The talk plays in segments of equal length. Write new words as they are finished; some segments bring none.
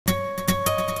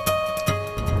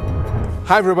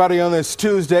Hi everybody, on this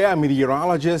Tuesday, I'm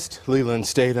meteorologist Lelan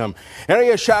Statom.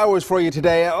 Area showers for you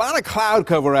today, a lot of cloud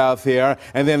cover out there,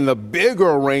 and then the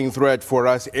bigger rain threat for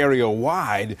us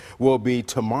area-wide will be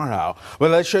tomorrow.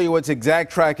 But let's show you what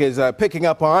exact track is picking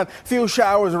up on. A few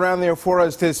showers around there for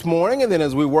us this morning, and then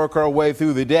as we work our way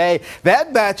through the day,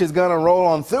 that batch is going to roll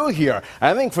on through here.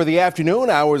 I think for the afternoon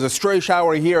hours, a stray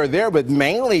shower here or there, but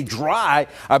mainly dry,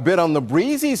 a bit on the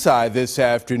breezy side this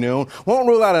afternoon. Won't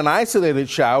rule out an isolated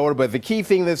shower, but the key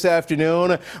thing this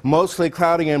afternoon, mostly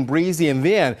cloudy and breezy. And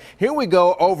then here we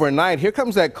go overnight. Here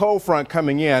comes that cold front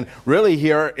coming in really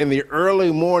here in the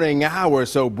early morning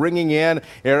hours. So bringing in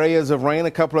areas of rain,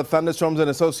 a couple of thunderstorms in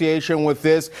association with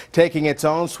this, taking its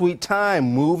own sweet time,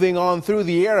 moving on through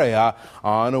the area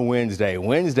on a Wednesday.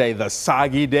 Wednesday, the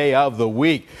soggy day of the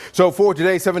week. So for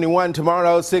today, 71,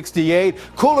 tomorrow, 68.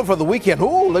 Cooler for the weekend.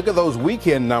 Ooh, look at those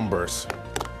weekend numbers.